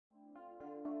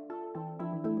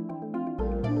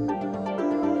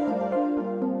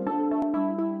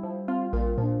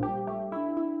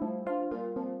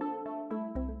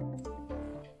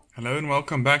Hello and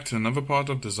welcome back to another part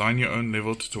of Design Your Own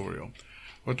Level tutorial.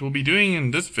 What we'll be doing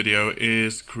in this video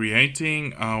is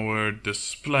creating our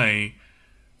display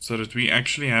so that we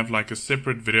actually have like a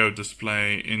separate video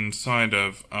display inside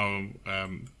of our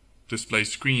display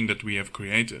screen that we have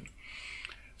created.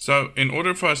 So in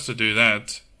order for us to do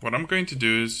that, what I'm going to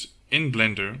do is in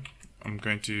Blender, I'm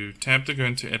going to tap to go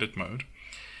into edit mode.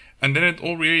 And then it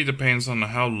all really depends on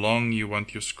how long you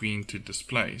want your screen to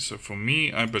display. So for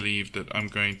me, I believe that I'm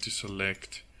going to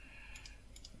select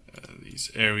these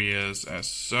areas as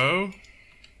so.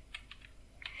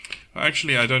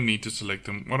 Actually, I don't need to select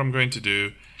them. What I'm going to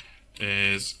do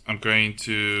is I'm going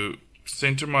to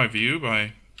center my view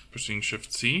by pushing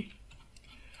Shift C.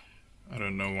 I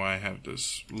don't know why I have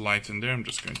this light in there. I'm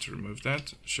just going to remove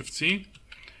that. Shift C.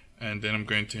 And then I'm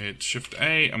going to hit Shift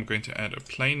A. I'm going to add a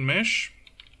plane mesh.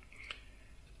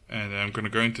 And I'm going to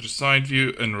go into the side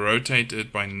view and rotate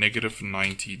it by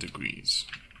 -90 degrees.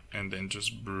 And then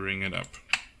just bring it up.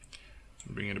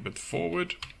 Bring it a bit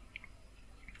forward.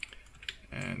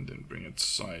 And then bring it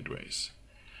sideways.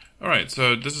 Alright,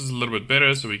 so this is a little bit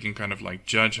better, so we can kind of like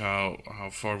judge how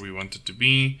far we want it to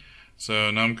be. So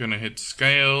now I'm going to hit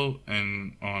scale,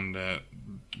 and on the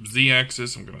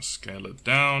Z-axis I'm going to scale it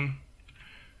down.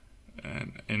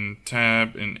 And in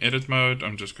tab, in edit mode,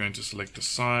 I'm just going to select the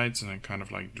sides and then kind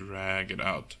of like drag it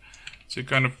out. So you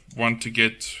kind of want to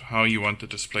get how you want the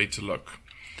display to look.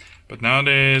 But now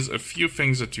there's a few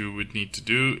things that you would need to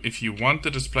do. If you want the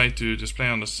display to display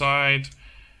on the side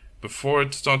before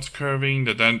it starts curving,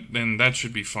 then that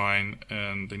should be fine.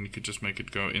 And then you could just make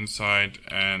it go inside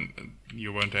and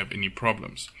you won't have any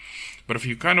problems. But if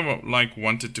you kind of like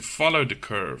want it to follow the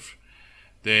curve,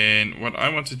 then what I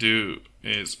want to do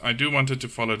is I do want it to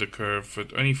follow the curve,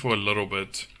 but only for a little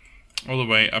bit, all the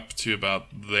way up to about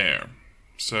there.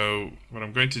 So what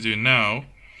I'm going to do now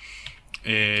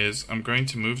is I'm going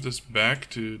to move this back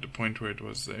to the point where it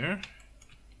was there,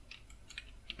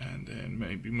 and then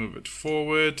maybe move it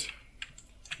forward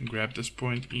and grab this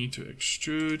point E to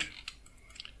extrude,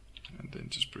 and then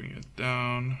just bring it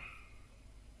down.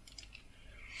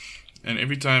 And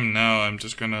every time now I'm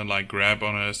just gonna like grab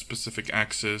on a specific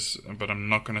axis, but I'm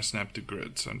not gonna snap the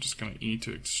grid. So I'm just gonna E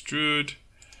to extrude,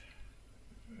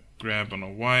 grab on a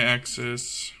Y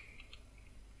axis.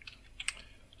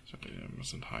 Sorry, I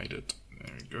mustn't hide it.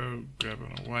 There we go. Grab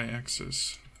on a Y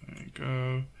axis. There we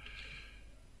go.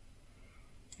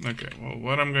 Okay, well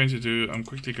what I'm going to do, I'm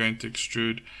quickly going to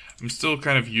extrude. I'm still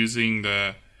kind of using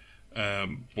the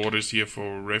borders here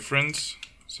for reference.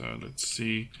 So let's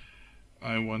see.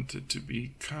 I want it to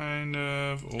be kind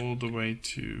of all the way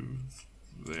to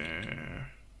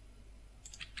there.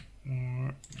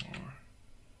 More.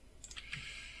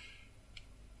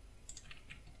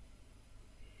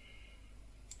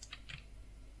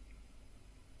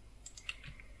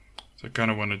 So I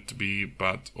kind of want it to be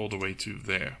about all the way to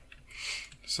there.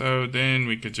 So then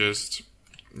we could just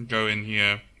go in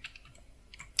here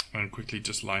and quickly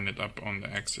just line it up on the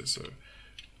axis. So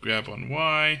grab on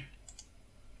Y.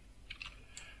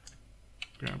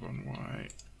 Grab on Y.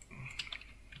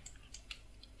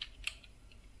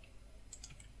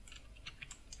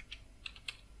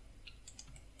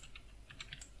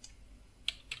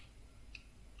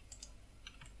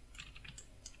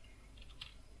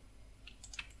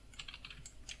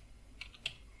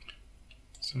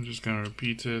 So I'm just going to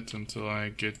repeat it until I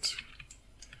get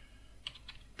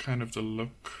kind of the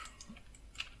look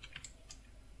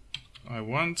I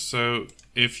want. So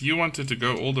if you wanted to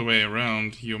go all the way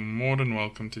around, you're more than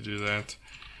welcome to do that,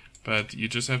 but you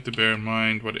just have to bear in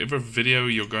mind whatever video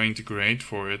you're going to create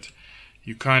for it,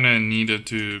 you kind of needed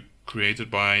to create it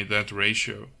by that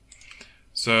ratio.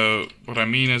 So what I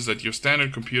mean is that your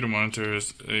standard computer monitor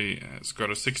has got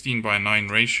a 16:9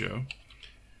 ratio,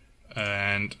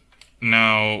 and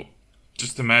now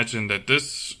just imagine that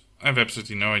this, I have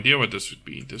absolutely no idea what this would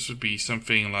be. This would be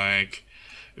something like,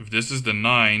 if this is the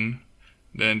 9,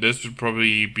 then this would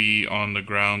probably be on the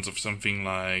grounds of something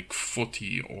like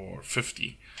 40 or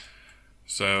 50.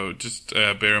 So just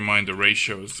bear in mind the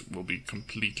ratios will be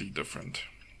completely different.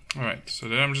 Alright, so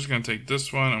then I'm just going to take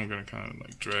this one, I'm going to kind of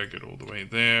like drag it all the way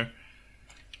there.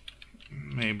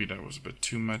 Maybe that was a bit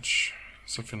too much,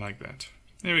 something like that.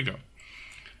 There we go.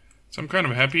 So I'm kind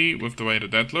of happy with the way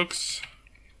that looks.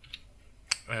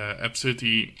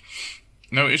 Absolutely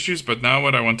no issues, but now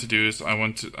what I want to do is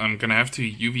I'm gonna have to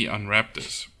UV unwrap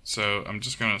this. So I'm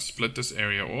just gonna split this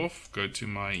area off, go to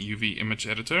my UV image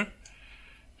editor,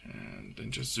 and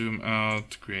then just zoom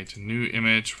out, create a new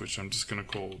image, which I'm just gonna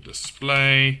call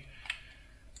display,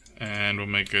 and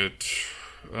we'll make it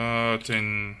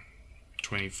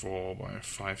 1024 by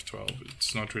 512.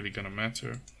 It's not really gonna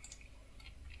matter.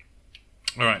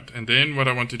 Alright, and then what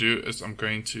I want to do is I'm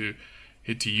going to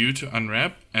hit U to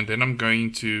unwrap, and then I'm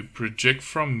going to project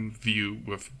from view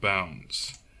with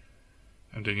bounds.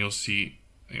 And then you'll see,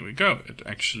 there we go, it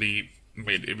actually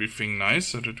made everything nice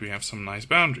so that we have some nice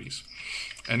boundaries.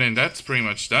 And then that's pretty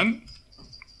much done.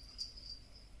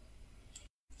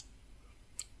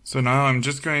 So now I'm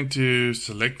just going to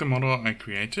select the model I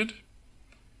created,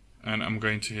 and I'm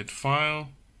going to hit File,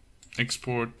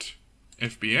 Export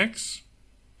FBX,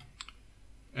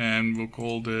 and we'll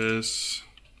call this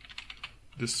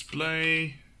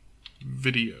Display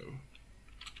Video.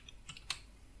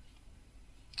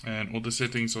 And all the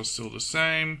settings are still the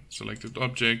same. Selected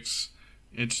objects,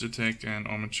 edge detect, and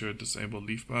armature disable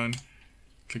leaf bone.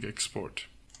 Click Export.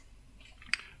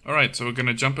 Alright, so we're going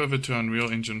to jump over to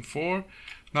Unreal Engine 4.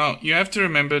 Now, you have to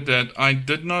remember that I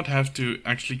did not have to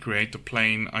actually create the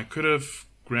plane. I could have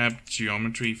grabbed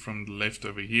geometry from the left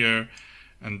over here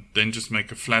and then just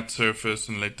make a flat surface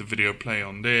and let the video play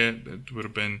on there. That would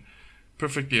have been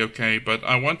perfectly okay, but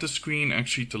I want the screen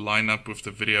actually to line up with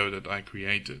the video that I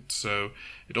created. So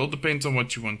it all depends on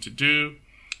what you want to do.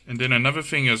 And then another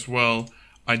thing as well,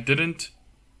 I didn't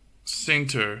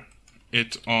center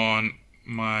it on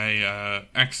my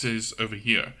axis over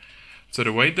here. So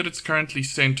the way that it's currently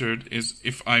centered is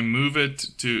if I move it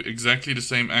to exactly the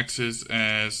same axis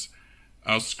as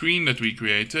our screen that we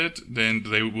created, then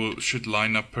they should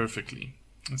line up perfectly.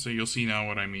 And so you'll see now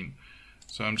what I mean.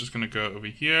 So I'm just going to go over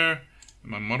here in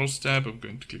my models tab. I'm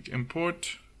going to click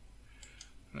import.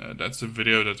 That's the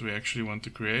video that we actually want to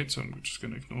create, so I'm just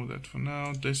going to ignore that for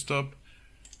now. Desktop,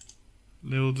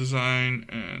 little design,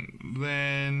 and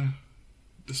then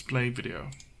display video.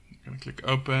 I'm going to click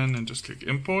open and just click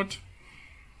import.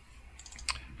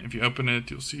 If you open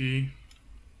it, you'll see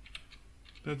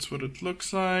that's what it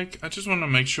looks like. I just want to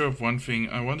make sure of one thing.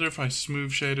 I wonder if I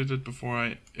smooth shaded it before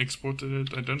I exported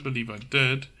it. I don't believe I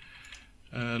did.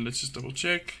 Let's just double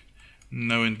check.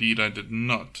 No, indeed I did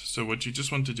not. So what you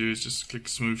just want to do is just click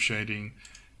smooth shading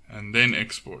and then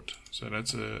export. So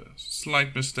that's a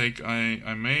slight mistake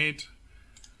I made.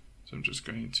 So I'm just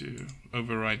going to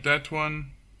overwrite that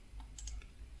one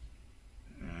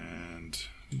and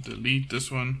delete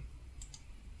this one.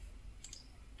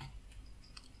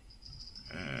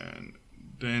 And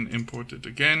then import it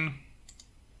again,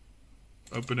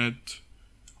 open it,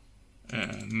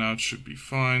 and now it should be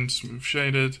fine, smooth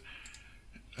shaded,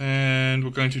 and we're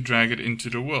going to drag it into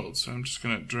the world. So I'm just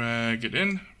going to drag it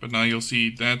in, but now you'll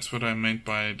see that's what I meant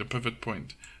by the pivot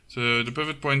point. So the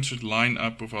pivot point should line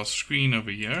up with our screen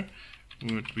over here.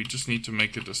 We just need to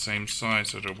make it the same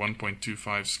size at a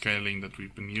 1.25 scaling that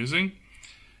we've been using.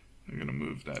 I'm going to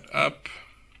move that up.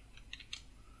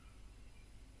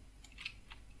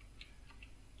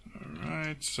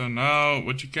 Alright, so now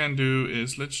what you can do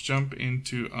is let's jump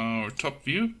into our top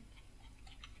view.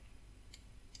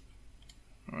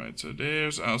 Alright, so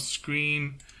there's our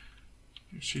screen.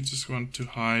 You should just want to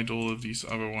hide all of these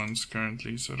other ones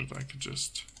currently so that I could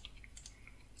just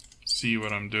see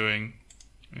what I'm doing.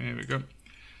 There we go.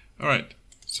 Alright,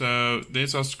 so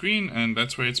there's our screen and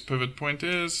that's where its pivot point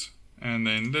is. And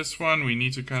then this one we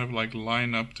need to kind of like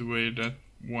line up to where that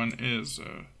one is.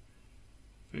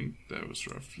 I think that was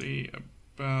roughly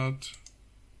about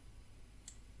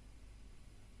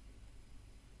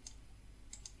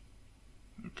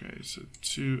okay, so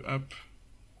 2 up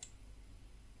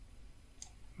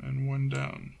and 1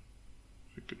 down.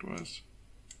 I think it was.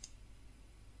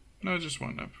 No, just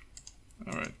 1 up.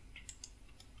 Alright.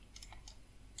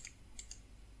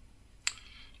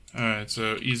 Alright,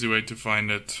 so easy way to find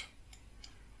it.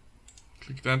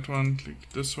 Click that one, click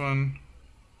this one,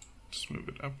 just move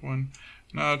it up 1.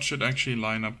 Now it should actually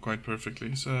line up quite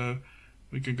perfectly. So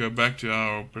we can go back to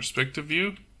our perspective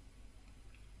view.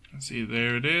 And see,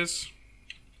 there it is.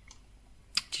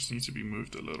 Just needs to be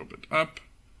moved a little bit up.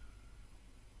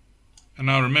 And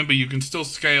now remember, you can still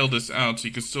scale this out. So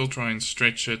you can still try and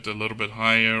stretch it a little bit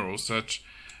higher or such.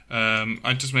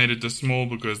 I just made it this small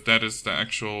because that is the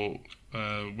actual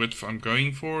width I'm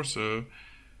going for. So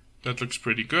that looks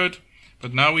pretty good.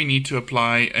 But now we need to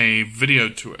apply a video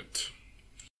to it.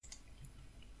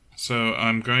 So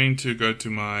I'm going to go to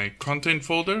my content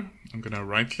folder. I'm going to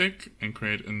right click and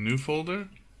create a new folder.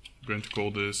 I'm going to call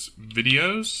this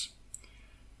videos.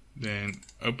 Then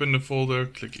open the folder,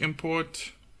 click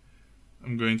import.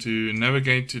 I'm going to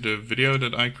navigate to the video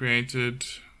that I created.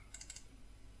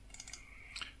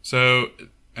 So,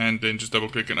 and then just double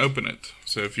click and open it.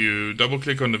 So if you double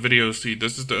click on the video, see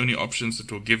this is the only options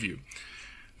it will give you.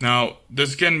 Now,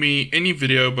 this can be any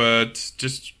video, but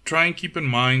just try and keep in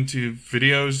mind to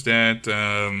videos that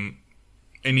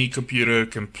any computer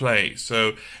can play.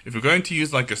 So if we're going to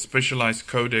use like a specialized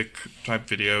codec type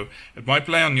video, it might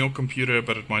play on your computer,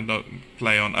 but it might not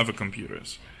play on other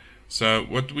computers. So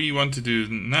what we want to do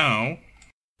now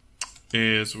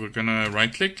is we're gonna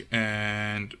right click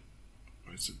and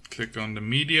click on the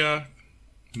media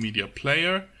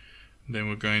player. Then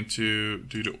we're going to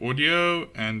do the audio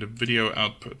and the video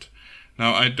output.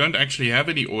 Now I don't actually have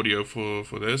any audio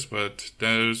for this, but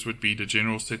those would be the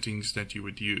general settings that you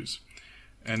would use.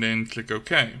 And then click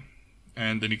OK.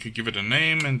 And then you could give it a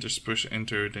name and just push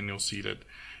enter. Then you'll see that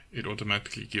it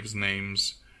automatically gives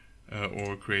names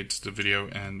or creates the video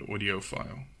and audio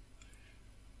file.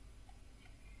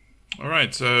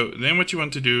 Alright, so then what you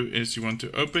want to do is you want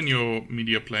to open your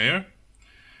media player.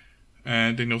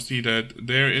 And then you'll see that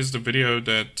there is the video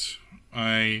that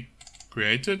I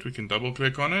created. We can double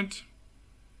click on it.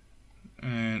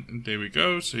 And there we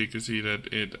go. So you can see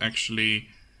that it actually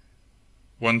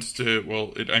wants to,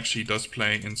 well, it actually does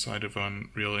play inside of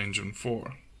Unreal Engine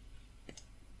 4.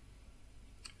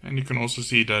 And you can also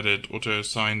see that it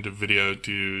auto-assigned the video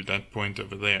to that point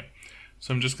over there.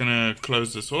 So I'm just going to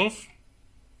close this off.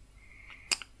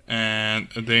 And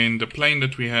then the plane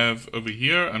that we have over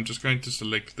here, I'm just going to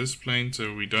select this plane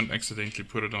so we don't accidentally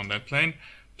put it on that plane.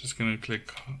 Just going to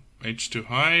click H to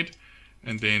hide.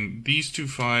 And then these two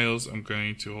files, I'm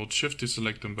going to hold Shift to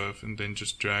select them both and then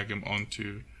just drag them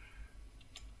onto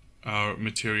our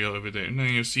material over there. And then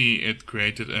you'll see it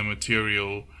created a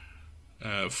material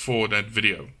for that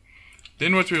video.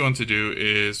 Then what we want to do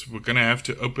is we're going to have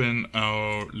to open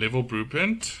our level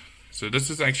blueprint. So this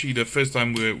is actually the first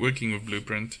time we're working with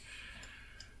Blueprint.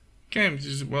 Okay,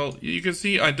 well, you can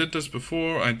see I did this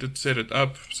before, I did set it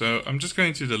up, so I'm just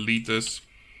going to delete this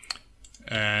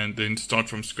and then start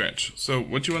from scratch. So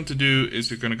what you want to do is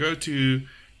you're going to go to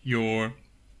your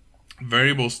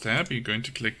Variables tab, you're going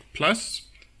to click plus,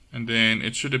 and then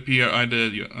it should appear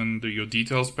either under your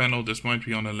Details panel, this might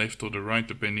be on the left or the right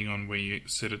depending on where you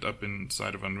set it up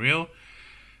inside of Unreal.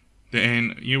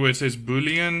 Then here where it says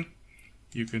Boolean,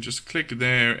 you can just click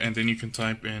there and then you can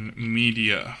type in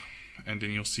media and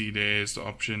then you'll see there's the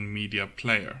option media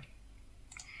player.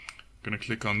 I'm going to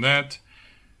click on that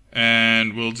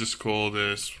and we'll just call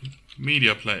this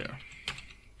media player.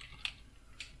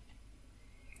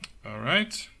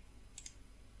 Alright,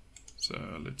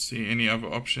 so let's see any other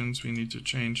options we need to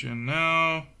change here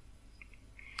now.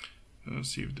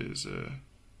 Let's see if there's a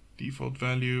default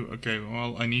value. Okay,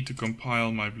 well I need to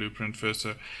compile my blueprint first. So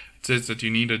it says that you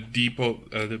need a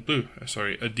default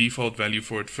value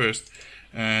for it first,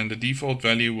 and the default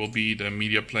value will be the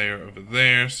media player over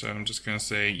there. So I'm just going to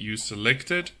say use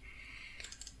selected,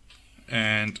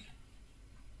 and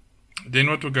then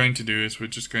what we're going to do is we're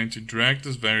just going to drag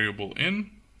this variable in,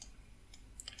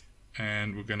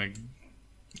 and we're going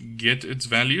to get its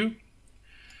value,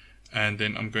 and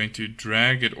then I'm going to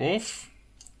drag it off.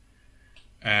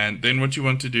 And then what you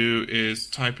want to do is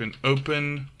type in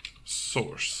open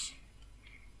source.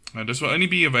 Now this will only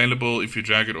be available if you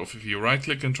drag it off. If you right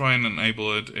click and try and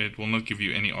enable it, it will not give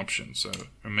you any options. So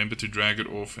remember to drag it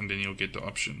off and then you'll get the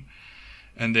option.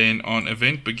 And then on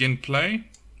event begin play,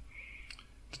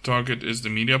 the target is the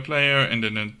media player, and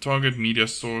then the target media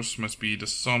source must be the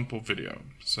sample video.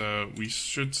 So we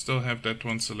should still have that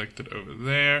one selected over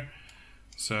there.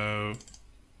 So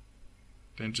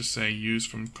then just say use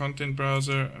from content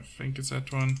browser. I think it's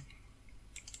that one.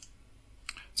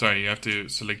 Sorry, you have to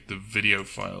select the video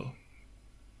file.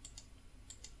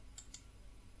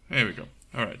 There we go.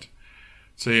 Alright.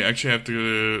 So you actually have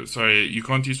to, sorry, you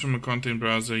can't use from a content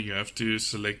browser. You have to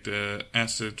select the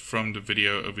asset from the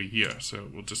video over here. So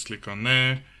we'll just click on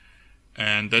there.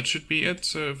 And that should be it.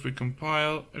 So if we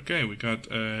compile, okay, we got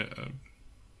a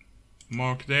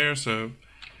mark there. So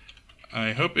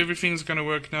I hope everything's going to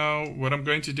work now. What I'm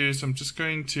going to do is I'm just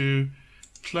going to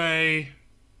play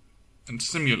and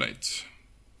simulate.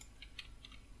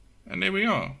 And there we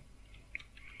are.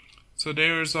 So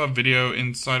there is our video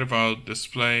inside of our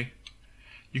display.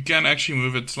 You can actually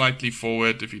move it slightly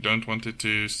forward if you don't want it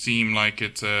to seem like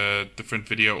it's a different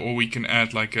video, or we can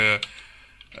add like a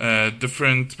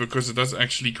different, because it does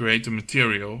actually create a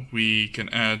material, we can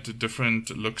add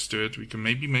different looks to it. We can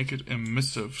maybe make it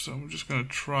emissive, so I'm just going to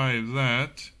try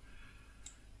that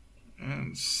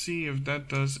and see if that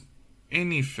does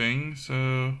anything.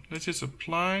 So let's just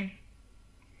apply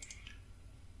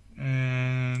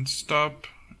and stop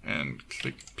and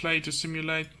click play to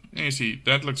simulate. And you see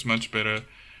that looks much better.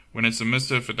 When it's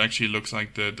emissive, it actually looks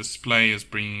like the display is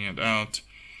bringing it out,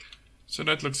 so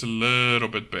that looks a little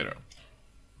bit better.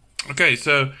 Okay,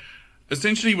 so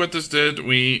essentially what this did,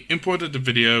 we imported the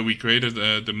video, we created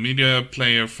the media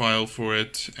player file for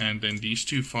it, and then these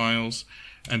two files,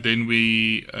 and then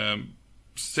we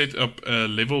set up a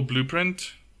level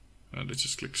blueprint. Let's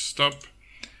just click stop,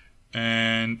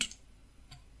 and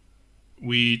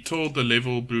we told the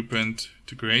level blueprint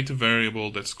to create a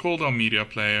variable that's called our media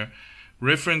player,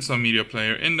 reference our media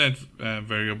player in that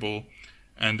variable,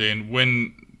 and then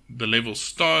when the level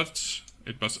starts,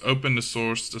 it must open the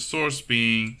source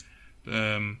being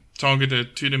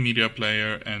targeted to the media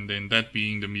player, and then that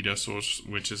being the media source,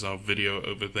 which is our video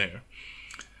over there.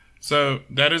 So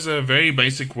that is a very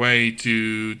basic way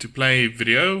to play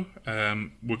video.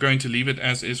 We're going to leave it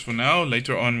as is for now.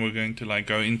 Later on, we're going to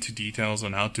go into details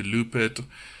on how to loop it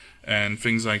and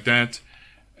things like that.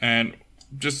 And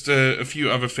just a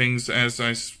few other things as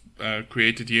I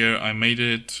created here. I made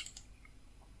it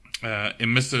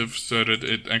emissive so that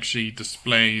it actually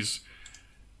displays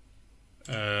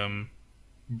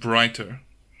brighter.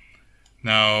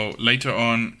 Now later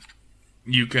on,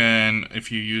 you can,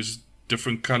 if you use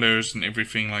different colors and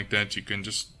everything like that, you can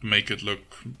just make it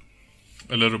look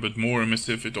a little bit more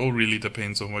emissive. It all really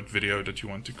depends on what video that you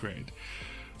want to create.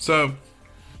 So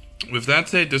with that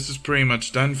said, this is pretty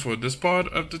much done for this part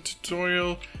of the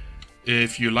tutorial.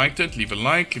 If you liked it, leave a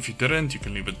like. If you didn't, you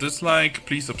can leave a dislike.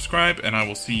 Please subscribe, and I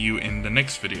will see you in the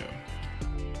next video.